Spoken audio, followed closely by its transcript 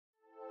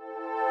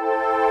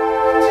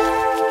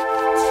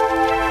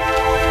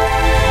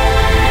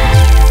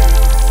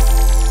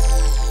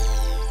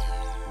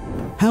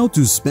How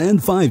to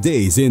spend 5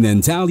 days in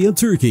Antalya,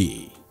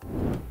 Turkey.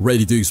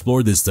 Ready to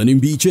explore the stunning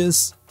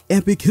beaches,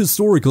 epic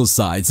historical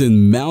sites,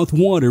 and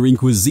mouth-watering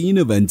cuisine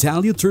of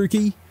Antalya,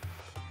 Turkey?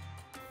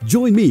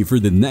 Join me for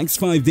the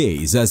next 5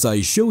 days as I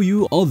show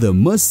you all the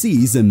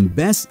must-sees and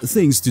best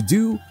things to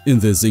do in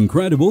this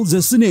incredible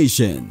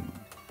destination.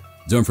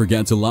 Don't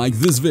forget to like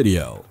this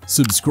video,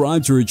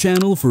 subscribe to our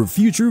channel for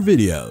future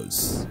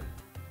videos.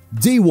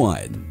 Day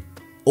 1.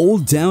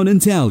 Old Town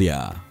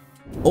Antalya.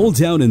 Old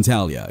Town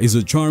Antalya is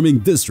a charming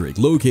district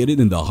located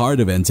in the heart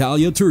of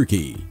Antalya,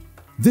 Turkey.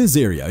 This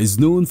area is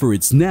known for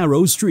its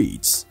narrow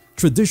streets,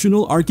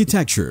 traditional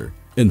architecture,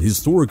 and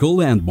historical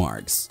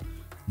landmarks.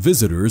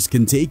 Visitors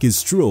can take a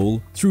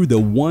stroll through the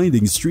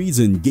winding streets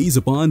and gaze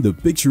upon the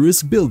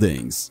picturesque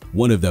buildings.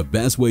 One of the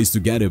best ways to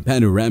get a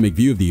panoramic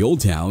view of the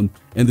Old Town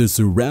and the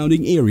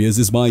surrounding areas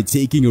is by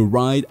taking a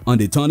ride on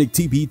the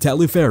TP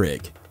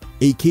Teleferic,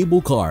 a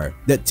cable car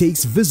that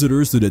takes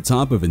visitors to the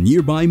top of a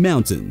nearby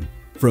mountain.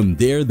 From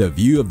there, the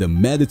view of the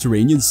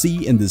Mediterranean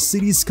Sea and the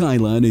city's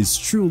skyline is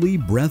truly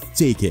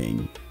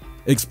breathtaking.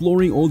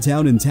 Exploring Old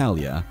Town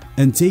Antalya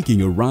and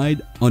taking a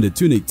ride on the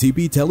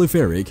TP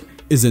Teleferic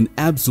is an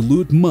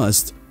absolute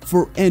must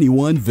for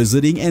anyone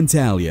visiting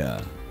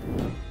Antalya.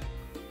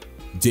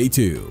 Day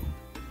 2.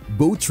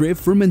 Boat trip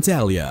from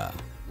Antalya.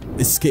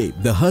 Escape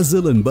the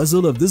hustle and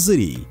bustle of the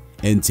city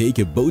and take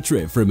a boat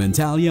trip from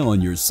Antalya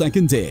on your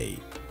second day.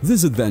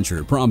 This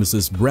adventure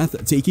promises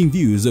breathtaking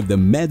views of the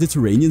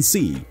Mediterranean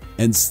Sea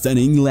and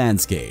stunning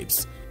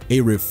landscapes. A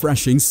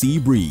refreshing sea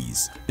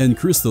breeze and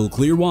crystal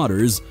clear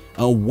waters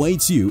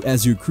awaits you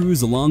as you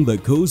cruise along the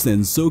coast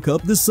and soak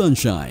up the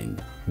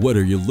sunshine.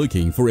 Whether you're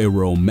looking for a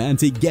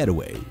romantic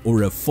getaway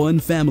or a fun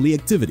family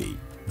activity,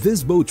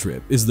 this boat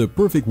trip is the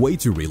perfect way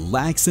to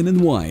relax and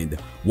unwind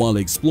while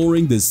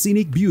exploring the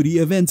scenic beauty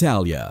of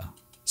Antalya.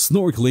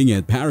 Snorkeling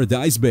at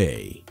Paradise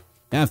Bay.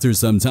 After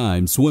some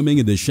time swimming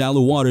in the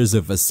shallow waters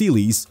of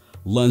Vasilis,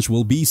 lunch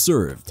will be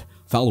served.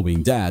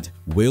 Following that,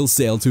 we'll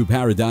sail to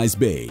Paradise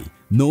Bay,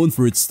 known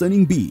for its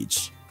stunning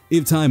beach.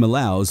 If time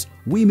allows,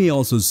 we may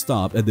also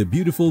stop at the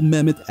beautiful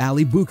Mehmet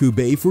Ali Buku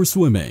Bay for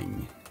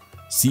swimming.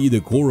 See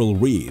the coral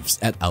reefs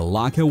at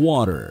Alaka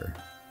Water.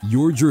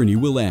 Your journey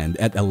will end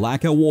at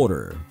Alaka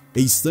Water,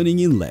 a stunning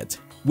inlet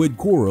with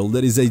coral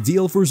that is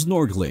ideal for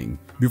snorkeling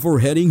before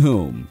heading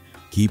home.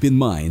 Keep in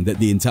mind that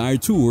the entire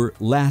tour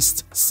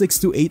lasts 6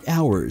 to 8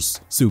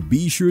 hours, so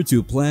be sure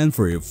to plan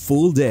for a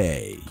full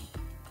day.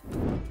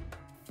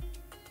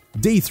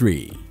 Day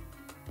 3.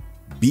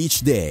 Beach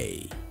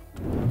Day.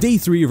 Day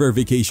 3 of our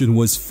vacation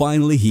was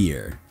finally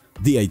here.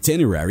 The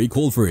itinerary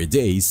called for a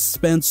day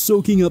spent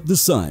soaking up the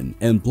sun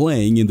and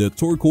playing in the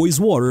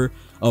turquoise water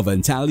of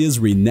Antalya's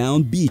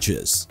renowned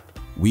beaches.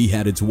 We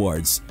headed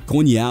towards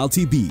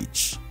Konyaaltı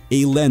Beach,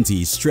 a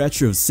lengthy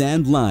stretch of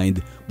sand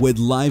lined with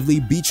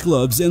lively beach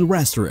clubs and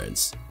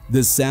restaurants.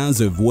 The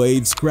sounds of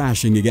waves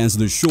crashing against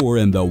the shore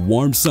and the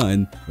warm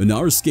sun on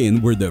our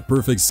skin were the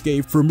perfect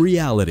escape from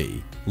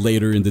reality.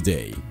 Later in the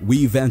day,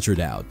 we ventured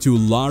out to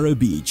Lara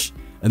Beach,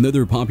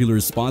 another popular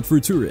spot for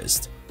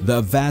tourists.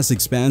 The vast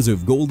expanse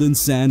of golden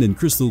sand and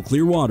crystal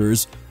clear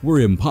waters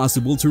were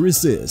impossible to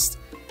resist.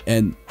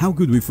 And how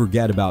could we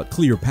forget about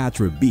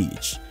Cleopatra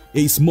Beach,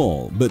 a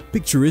small but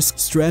picturesque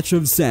stretch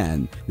of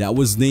sand that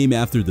was named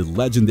after the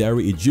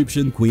legendary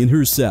Egyptian queen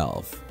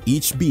herself.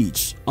 Each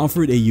beach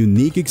offered a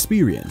unique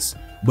experience,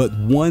 but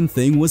one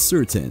thing was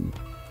certain: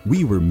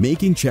 we were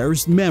making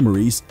cherished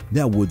memories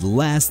that would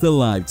last a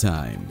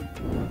lifetime.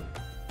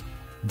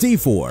 Day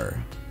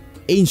 4.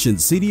 Ancient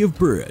City of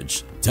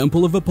Burj,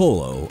 Temple of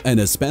Apollo,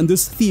 and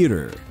Aspendos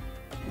Theater.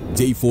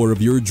 Day 4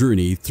 of your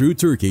journey through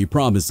Turkey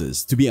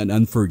promises to be an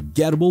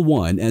unforgettable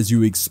one as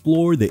you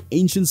explore the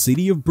ancient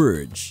city of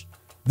Burj,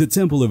 the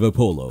Temple of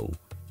Apollo,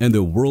 and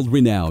the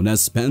world-renowned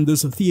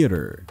Aspendos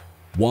Theater.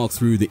 Walk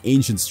through the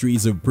ancient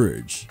streets of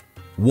Burj,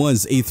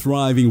 once a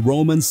thriving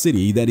Roman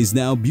city that is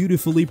now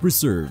beautifully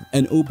preserved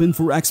and open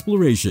for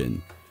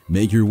exploration.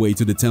 Make your way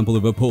to the Temple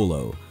of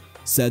Apollo,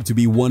 said to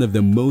be one of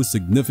the most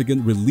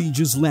significant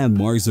religious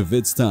landmarks of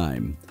its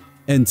time,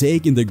 and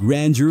take in the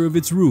grandeur of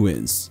its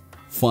ruins.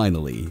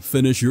 Finally,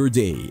 finish your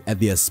day at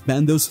the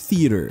Aspendos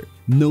Theater,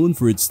 known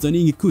for its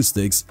stunning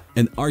acoustics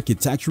and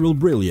architectural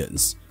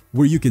brilliance,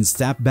 where you can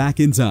step back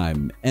in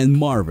time and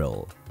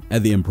marvel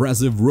at the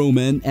impressive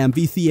Roman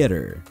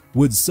amphitheater.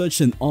 With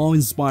such an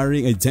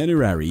awe-inspiring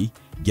itinerary,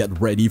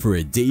 get ready for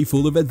a day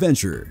full of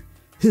adventure,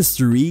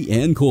 history,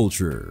 and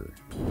culture.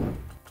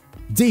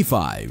 Day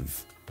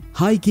 5.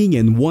 Hiking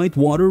and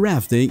whitewater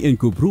rafting in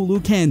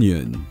Koprulu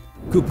Canyon.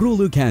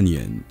 Koprulu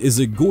Canyon is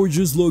a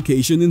gorgeous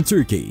location in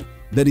Turkey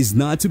that is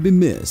not to be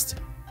missed.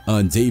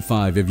 On Day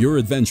 5 of your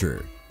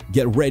adventure,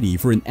 get ready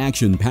for an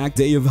action-packed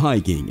day of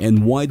hiking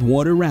and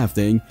whitewater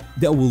rafting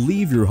that will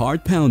leave your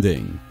heart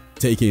pounding.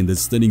 Take in the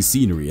stunning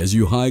scenery as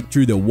you hike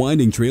through the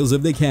winding trails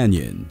of the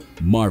canyon,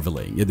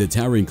 marveling at the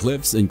towering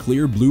cliffs and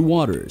clear blue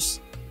waters.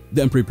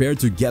 Then prepare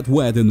to get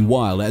wet and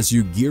wild as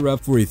you gear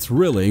up for a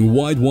thrilling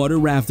whitewater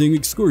rafting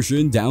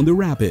excursion down the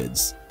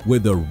rapids.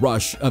 With the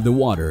rush of the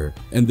water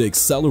and the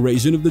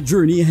acceleration of the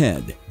journey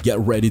ahead, get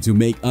ready to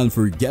make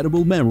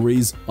unforgettable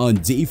memories on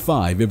day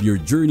 5 of your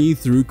journey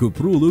through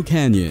Koprulu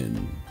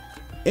Canyon.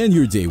 End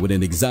your day with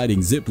an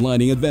exciting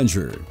zip-lining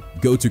adventure.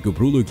 Go to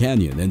Koprulu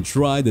Canyon and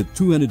try the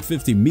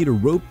 250-meter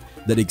rope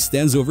that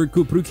extends over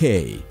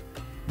Koprulu.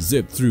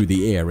 Zip through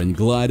the air and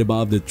glide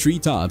above the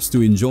treetops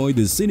to enjoy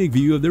the scenic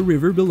view of the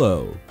river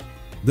below.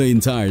 The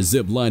entire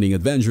zip-lining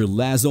adventure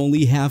lasts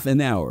only half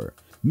an hour,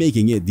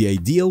 making it the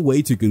ideal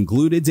way to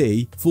conclude a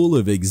day full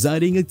of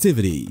exciting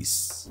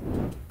activities.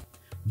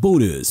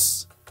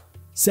 Bonus: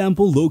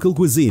 sample local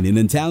cuisine in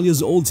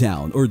Antalya's Old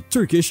Town or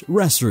Turkish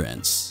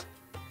restaurants.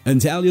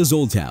 Antalya's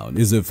Old Town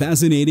is a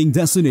fascinating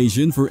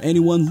destination for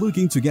anyone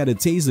looking to get a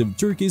taste of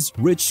Turkey's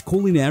rich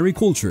culinary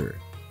culture.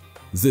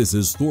 This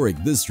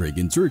historic district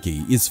in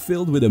Turkey is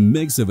filled with a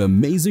mix of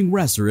amazing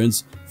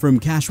restaurants, from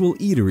casual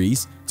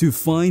eateries to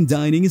fine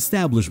dining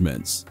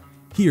establishments.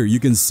 Here you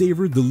can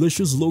savor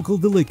delicious local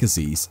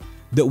delicacies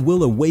that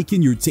will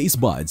awaken your taste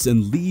buds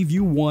and leave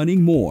you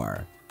wanting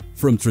more.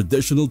 From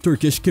traditional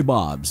Turkish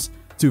kebabs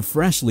to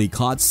freshly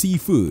caught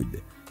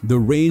seafood, the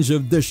range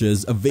of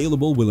dishes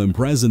available will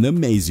impress and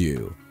amaze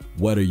you.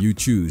 Whether you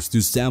choose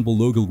to sample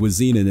local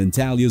cuisine in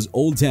Antalya's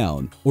Old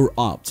Town or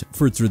opt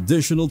for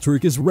traditional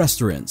Turkish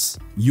restaurants,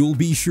 you'll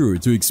be sure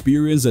to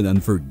experience an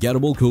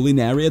unforgettable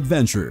culinary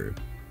adventure.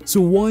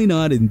 So why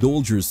not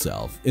indulge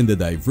yourself in the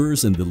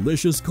diverse and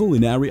delicious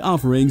culinary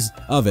offerings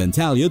of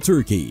Antalya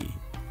Turkey?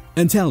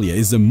 Antalya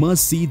is a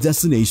must-see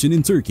destination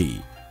in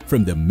Turkey.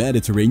 From the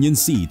Mediterranean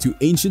Sea to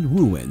ancient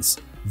ruins,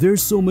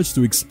 there's so much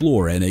to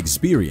explore and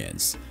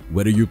experience.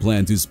 Whether you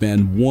plan to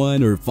spend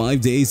 1 or 5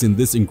 days in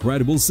this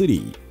incredible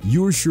city,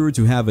 you're sure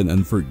to have an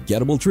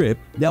unforgettable trip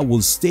that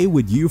will stay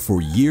with you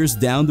for years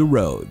down the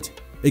road.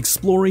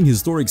 Exploring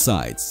historic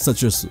sites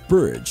such as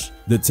Burj,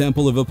 the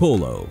Temple of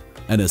Apollo,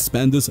 and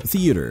Aspendos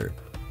Theater,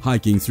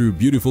 hiking through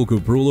beautiful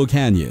Koprulu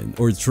Canyon,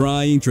 or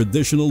trying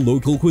traditional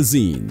local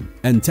cuisine,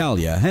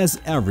 Antalya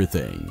has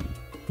everything.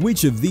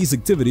 Which of these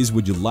activities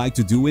would you like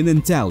to do in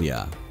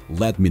Antalya?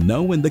 Let me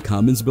know in the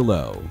comments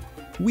below.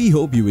 We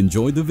hope you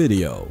enjoyed the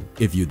video.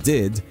 If you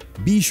did,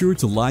 be sure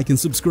to like and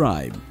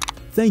subscribe.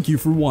 Thank you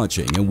for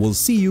watching, and we'll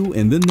see you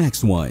in the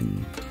next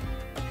one.